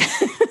gave.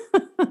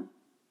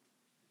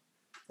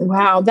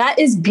 Wow, that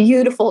is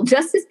beautiful.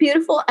 Just as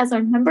beautiful as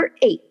our number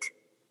 8,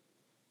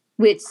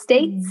 which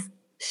states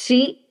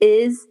she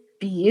is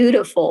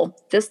beautiful,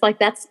 just like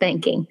that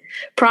spanking.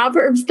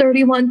 Proverbs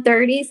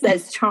 31:30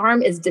 says,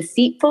 charm is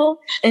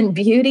deceitful and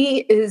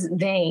beauty is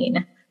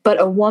vain,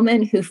 but a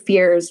woman who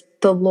fears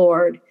the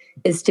Lord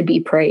is to be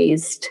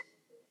praised.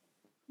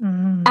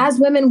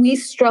 As women, we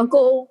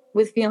struggle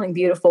with feeling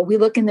beautiful. We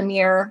look in the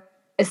mirror,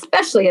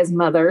 especially as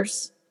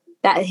mothers.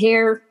 That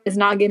hair is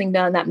not getting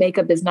done. That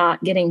makeup is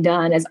not getting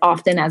done as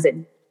often as it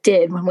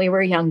did when we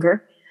were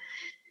younger.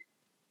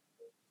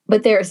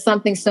 But there is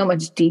something so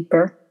much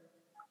deeper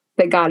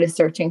that God is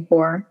searching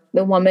for.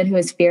 The woman who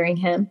is fearing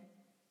him,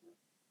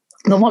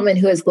 the woman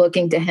who is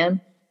looking to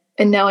him,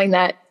 and knowing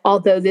that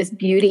although this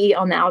beauty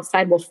on the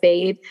outside will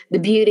fade, the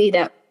beauty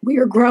that we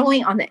are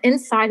growing on the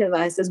inside of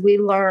us as we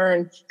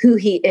learn who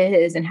he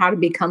is and how to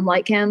become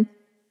like him,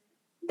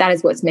 that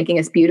is what's making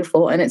us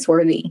beautiful, and it's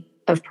worthy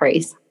of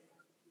praise.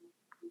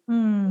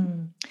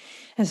 And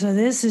so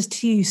this is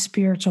to you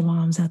spiritual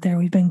moms out there.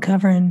 We've been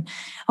covering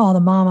all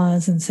the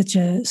mamas in such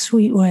a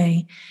sweet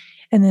way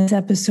in this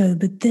episode,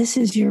 but this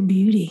is your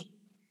beauty.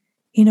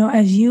 You know,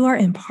 as you are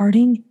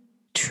imparting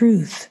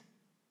truth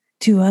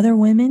to other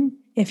women,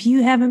 if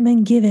you haven't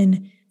been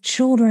given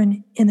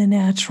children in the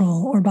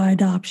natural or by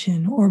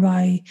adoption or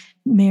by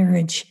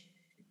marriage,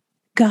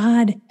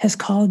 God has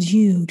called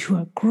you to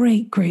a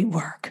great, great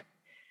work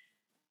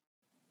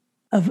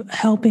of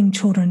helping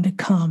children to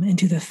come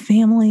into the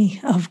family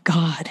of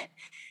God.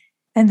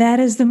 And that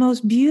is the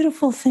most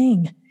beautiful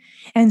thing.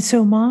 And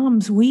so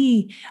moms,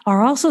 we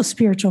are also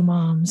spiritual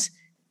moms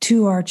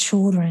to our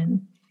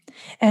children.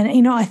 And,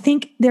 you know, I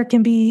think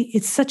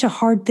it's such a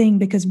hard thing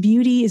because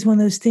beauty is one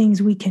of those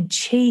things we can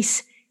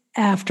chase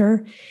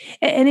after.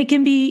 And it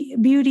can be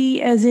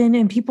beauty as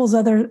in people's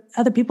other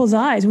people's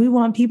eyes. We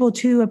want people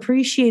to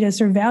appreciate us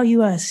or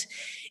value us.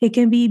 It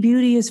can be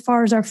beauty as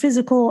far as our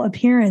physical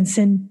appearance.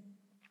 And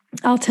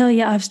I'll tell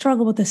you, I've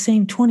struggled with the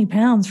same 20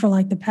 pounds for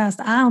like the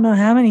past, I don't know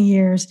how many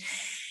years.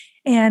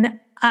 And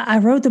I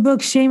wrote the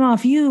book, Shame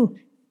Off You,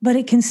 but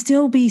it can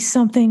still be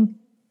something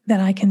that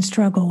I can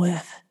struggle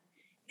with.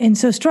 And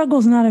so struggle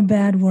is not a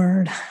bad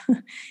word.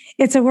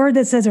 It's a word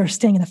that says we're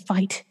staying in the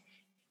fight.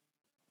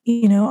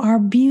 You know, our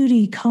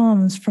beauty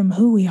comes from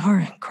who we are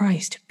in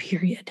Christ,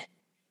 period.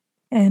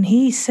 And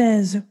he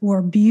says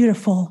we're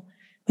beautiful.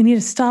 We need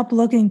to stop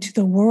looking to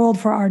the world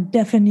for our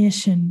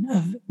definition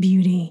of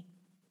beauty.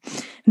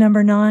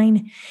 Number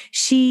 9,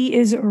 she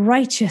is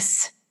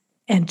righteous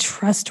and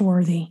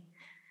trustworthy.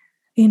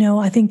 You know,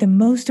 I think the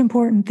most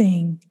important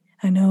thing,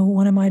 I know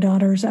one of my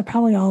daughters,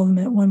 probably all of them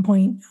at one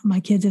point, my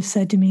kids have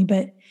said to me,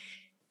 but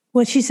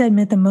what she said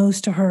meant the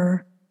most to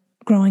her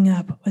growing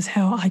up was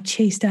how I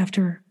chased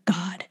after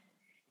God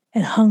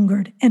and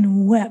hungered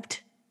and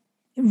wept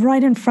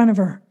right in front of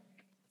her.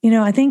 You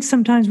know, I think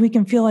sometimes we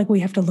can feel like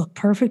we have to look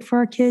perfect for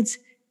our kids.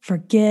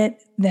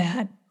 Forget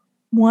that.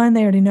 One,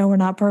 they already know we're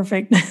not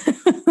perfect,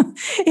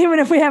 even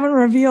if we haven't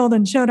revealed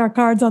and showed our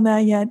cards on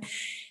that yet.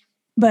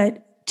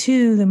 But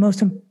 2, the most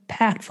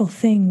impactful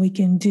thing we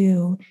can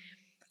do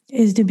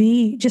is to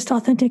be just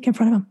authentic in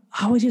front of them.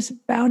 I would just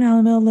bow down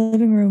in the middle of the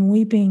living room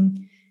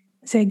weeping,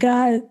 say,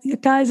 God,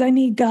 guys, I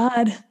need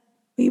God.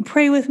 Will you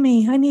pray with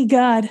me? I need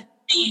God.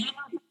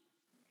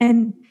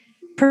 And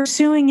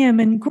pursuing him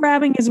and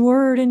grabbing his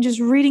word and just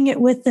reading it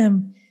with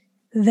them,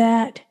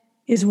 that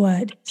is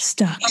what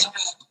stuck.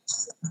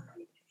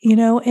 You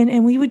know,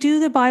 and we would do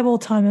the Bible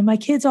time, and my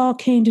kids all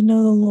came to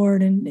know the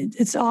Lord, and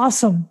it's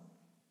awesome.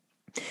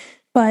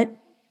 But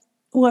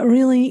what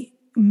really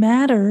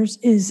matters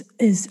is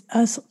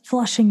us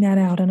flushing that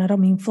out. And I don't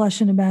mean flush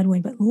in a bad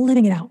way, but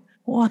living it out,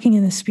 walking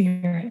in the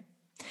Spirit.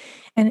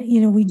 And, you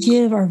know, we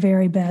give our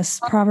very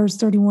best. Proverbs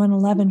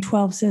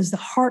 31:11-12 says, the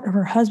heart of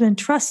her husband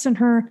trusts in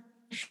her,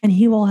 and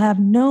he will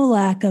have no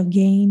lack of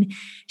gain.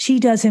 She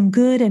does him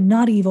good and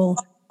not evil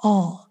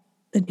all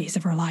the days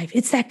of her life.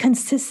 It's that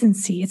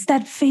consistency. It's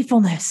that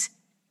faithfulness.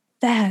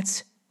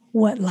 That's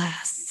what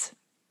lasts.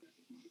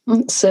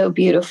 So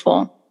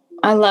beautiful.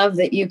 I love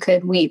that you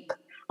could weep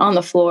on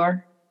the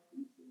floor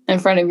in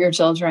front of your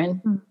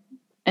children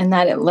and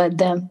that it led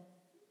them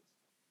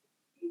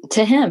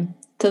to him,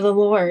 to the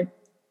Lord.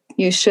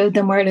 You showed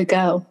them where to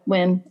go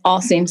when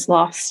all seems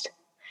lost.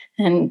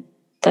 And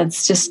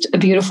that's just a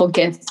beautiful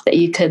gift that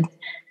you could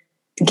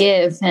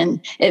give.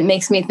 And it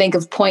makes me think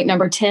of point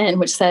number 10,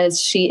 which says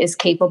she is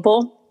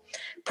capable.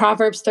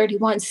 Proverbs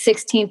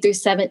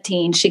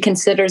 31:16-17, she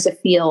considers a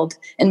field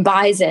and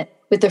buys it.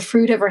 With the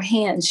fruit of her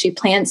hands, she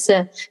plants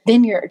a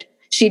vineyard.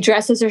 She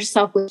dresses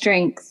herself with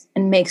strength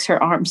and makes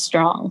her arms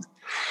strong.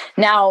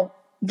 Now,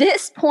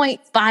 this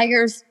point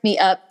fires me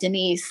up,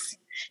 Denise.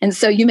 And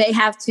so you may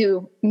have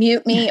to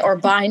mute me or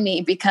bind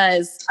me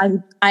because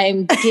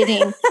I'm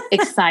getting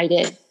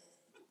excited.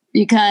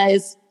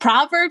 Because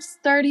Proverbs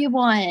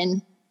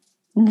 31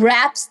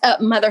 wraps up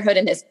motherhood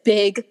in this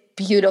big,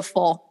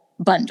 beautiful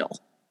bundle.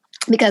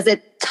 Because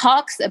it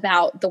talks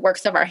about the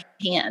works of our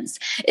hands.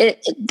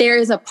 There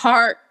is a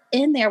part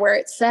in there where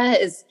it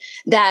says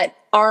that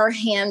our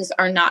hands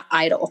are not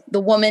idle.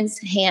 The woman's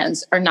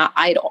hands are not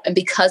idle. And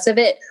because of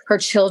it, her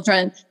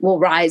children will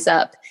rise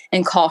up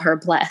and call her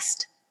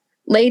blessed.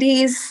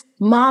 Ladies,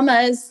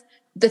 mamas,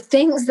 the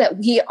things that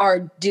we are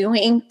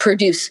doing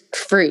produce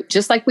fruit,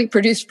 just like we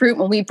produce fruit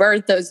when we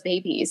birth those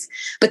babies.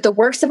 But the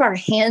works of our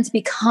hands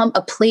become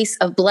a place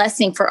of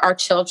blessing for our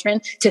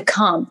children to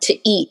come,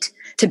 to eat,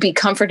 to be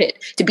comforted,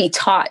 to be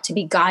taught, to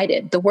be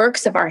guided. The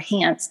works of our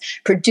hands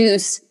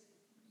produce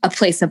a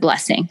place of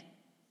blessing.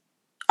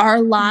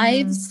 Our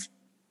lives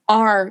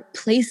are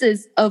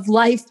places of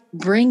life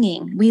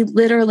bringing. We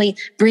literally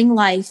bring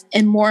life.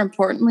 And more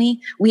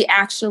importantly, we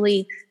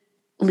actually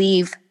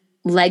leave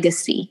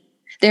legacy.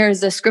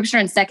 There's a scripture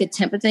in 2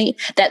 Timothy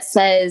that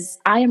says,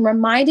 I am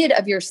reminded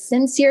of your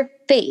sincere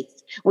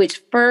faith,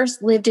 which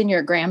first lived in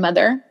your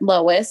grandmother,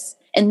 Lois,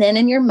 and then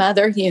in your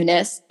mother,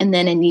 Eunice, and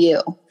then in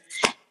you.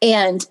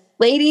 And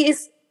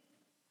ladies,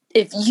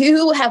 if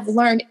you have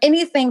learned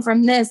anything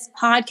from this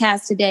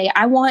podcast today,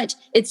 I want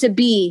it to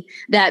be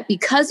that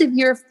because of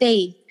your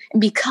faith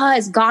and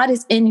because God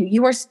is in you,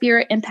 you are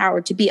spirit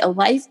empowered to be a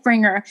life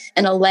bringer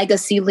and a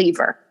legacy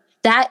leaver.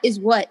 That is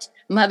what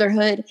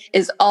motherhood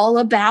is all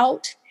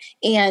about.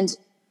 And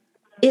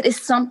it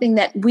is something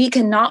that we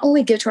can not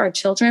only give to our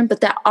children,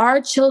 but that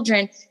our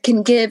children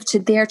can give to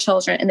their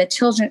children and the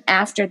children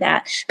after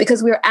that,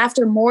 because we are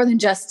after more than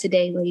just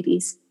today,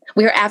 ladies.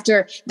 We are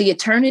after the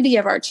eternity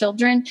of our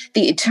children,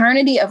 the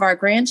eternity of our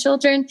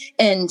grandchildren,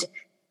 and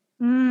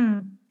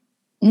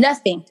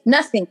nothing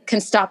can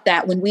stop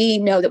that when we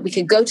know that we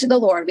can go to the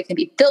Lord, we can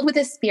be filled with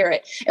His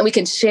Spirit, and we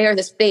can share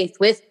this faith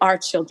with our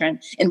children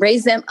and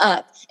raise them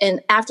up.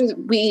 And after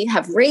we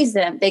have raised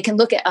them, they can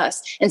look at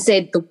us and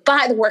say,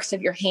 by the works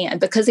of your hand,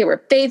 because they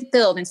were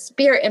faith-filled and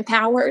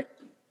spirit-empowered,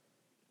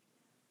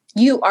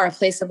 you are a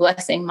place of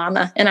blessing,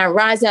 Mama, and I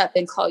rise up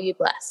and call you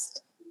blessed.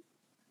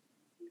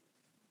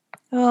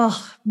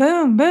 Oh,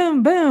 boom,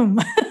 boom, boom.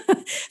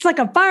 It's like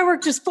a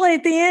firework display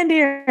at the end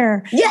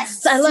here.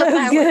 Yes, I love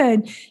fireworks.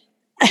 Good.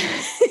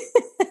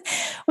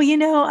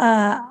 Well,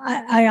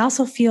 I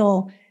also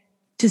feel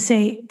to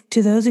say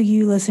to those of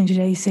you listening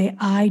today, say,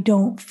 I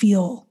don't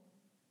feel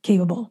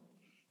capable.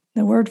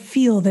 The word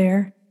feel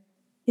there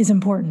is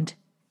important.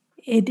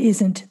 It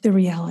isn't the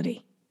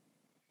reality.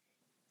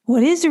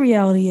 What is the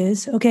reality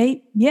is,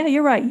 okay, yeah,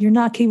 you're right. You're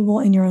not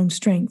capable in your own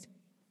strength.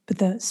 But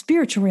the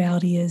spiritual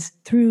reality is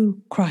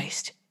through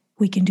Christ,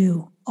 we can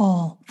do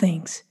all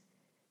things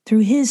through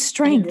His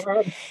strength.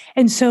 Amen.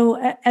 And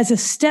so as a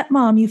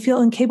stepmom, you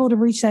feel incapable to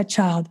reach that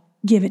child,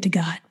 give it to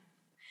God.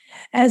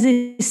 As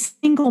a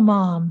single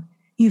mom,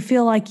 you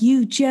feel like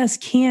you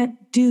just can't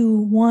do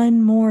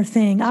one more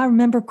thing. I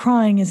remember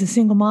crying as a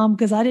single mom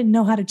because I didn't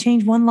know how to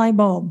change one light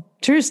bulb.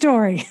 True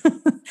story.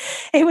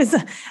 It was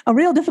a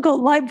real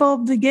difficult light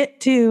bulb to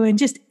get to, and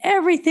just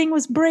everything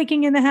was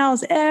breaking in the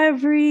house.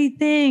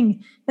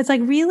 Everything. It's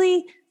like,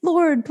 really?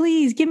 Lord,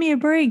 please give me a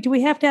break. Do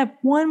we have to have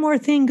one more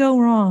thing go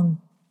wrong?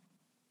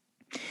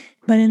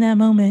 But in that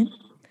moment,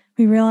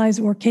 we realize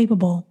we're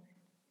capable.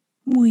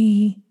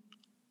 We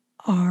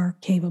are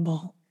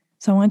capable.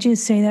 So I want you to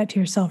say that to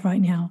yourself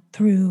right now,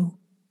 through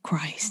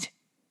Christ.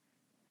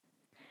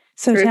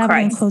 So through Tabitha,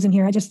 Christ. In closing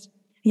here,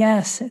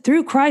 yes,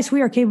 through Christ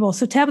we are capable.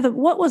 So Tabitha,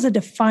 what was a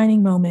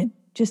defining moment,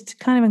 just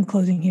kind of in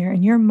closing here,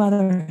 in your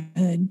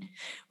motherhood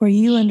where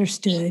you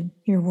understood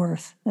your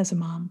worth as a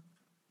mom?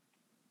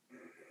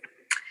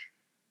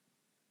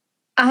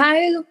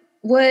 I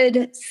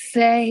would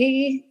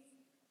say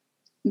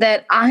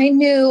that I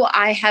knew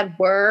I had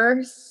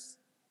worth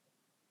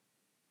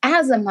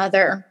as a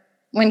mother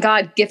when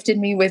God gifted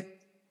me with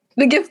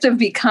the gift of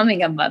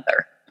becoming a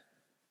mother.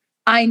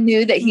 I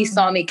knew that He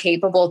saw me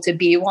capable to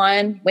be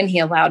one when He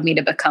allowed me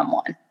to become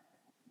one.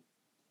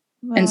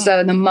 Wow. And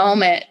so the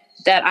moment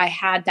that I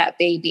had that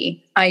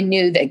baby, I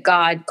knew that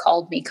God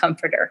called me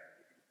comforter.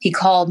 He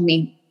called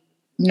me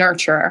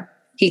nurturer.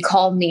 He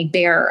called me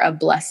bearer of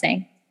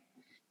blessing.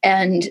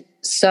 And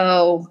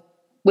so,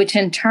 which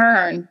in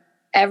turn,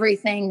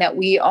 everything that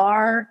we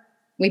are,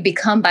 we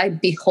become by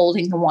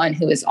beholding the one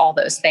who is all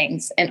those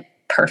things in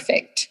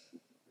perfect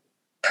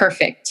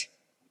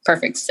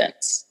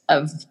sense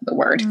of the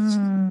word.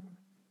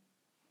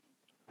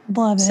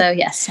 Love it. So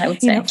yes, I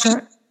would say.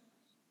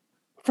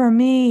 For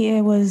me,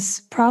 it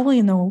was probably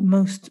in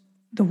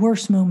the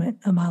worst moment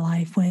of my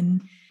life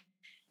when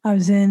I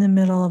was in the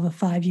middle of a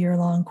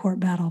 5-year-long court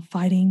battle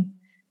fighting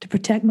to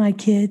protect my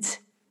kids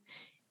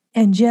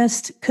and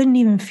just couldn't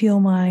even feel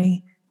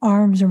my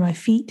arms or my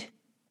feet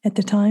at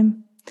the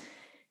time.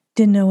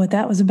 Didn't know what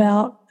that was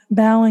about.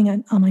 Bowing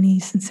on my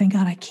knees and saying,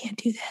 God, I can't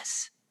do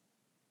this.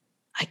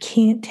 I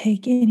can't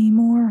take any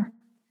more.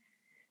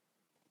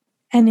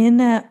 And in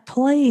that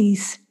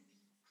place,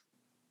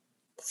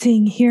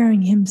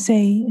 hearing Him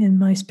say in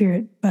my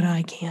spirit, but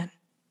I can.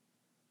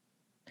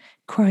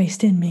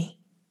 Christ in me.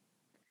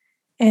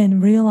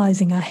 And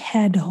realizing I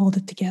had to hold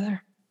it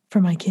together for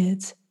my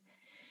kids.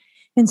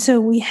 And so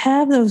we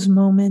have those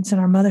moments in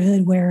our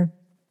motherhood where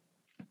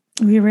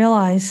we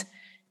realize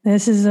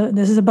This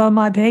is above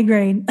my pay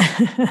grade.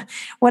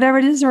 Whatever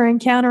it is we're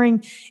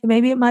encountering,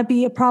 maybe it might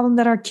be a problem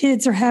that our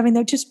kids are having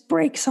that just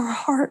breaks our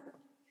heart.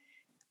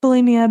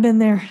 Believe me, I've been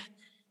there.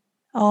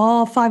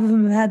 All 5 of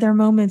them have had their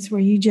moments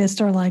where you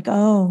just are like,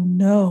 oh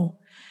no,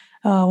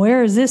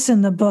 where is this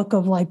in the book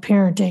of like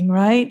parenting,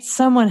 right?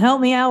 Someone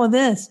help me out with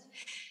this.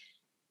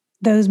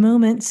 Those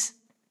moments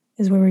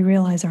is where we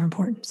realize our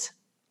importance.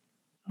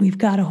 We've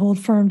got to hold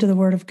firm to the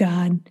word of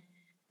God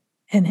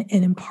and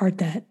impart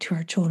that to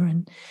our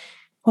children.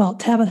 Well,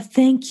 Tabitha,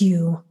 thank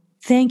you.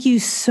 Thank you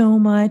so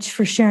much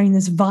for sharing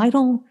this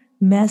vital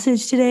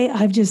message today.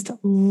 I've just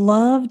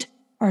loved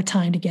our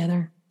time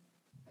together.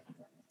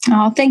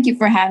 Oh, thank you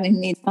for having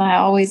me. I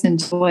always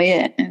enjoy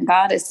it. And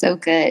God is so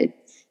good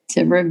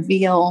to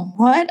reveal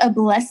what a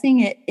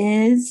blessing it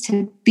is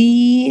to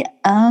be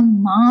a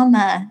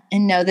mama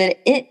and know that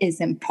it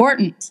is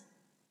important.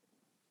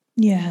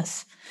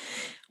 Yes.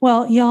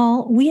 Well,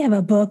 y'all, we have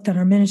a book that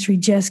our ministry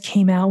just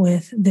came out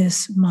with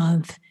this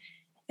month,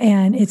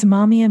 and it's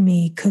Mommy and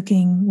Me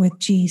Cooking with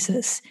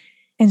Jesus.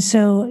 And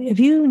so if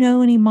you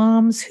know any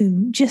moms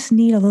who just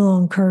need a little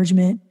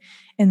encouragement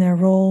in their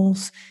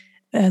roles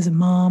as a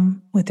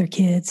mom with their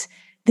kids,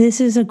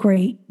 this is a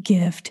great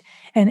gift.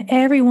 And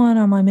everyone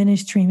on my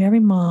ministry team, every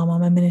mom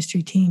on my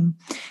ministry team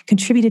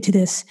contributed to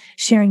this,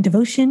 sharing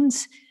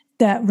devotions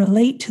that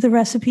relate to the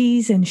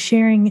recipes and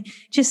sharing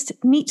just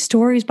neat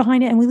stories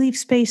behind it. And we leave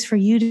space for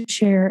you to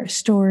share a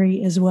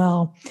story as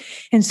well.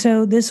 And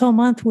so this whole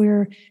month,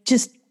 we're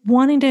just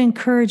wanting to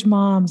encourage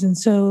moms. And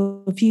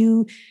so if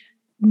you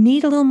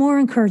need a little more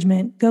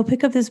encouragement, go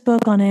pick up this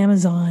book on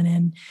Amazon.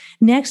 And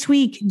next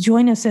week,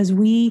 join us as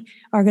we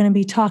are going to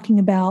be talking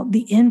about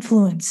the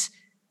influence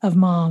of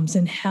moms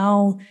and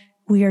how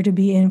we are to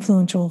be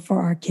influential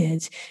for our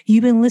kids.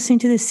 You've been listening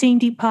to the Seeing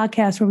Deep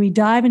podcast, where we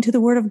dive into the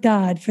Word of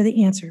God for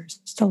the answers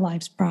to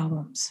life's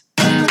problems.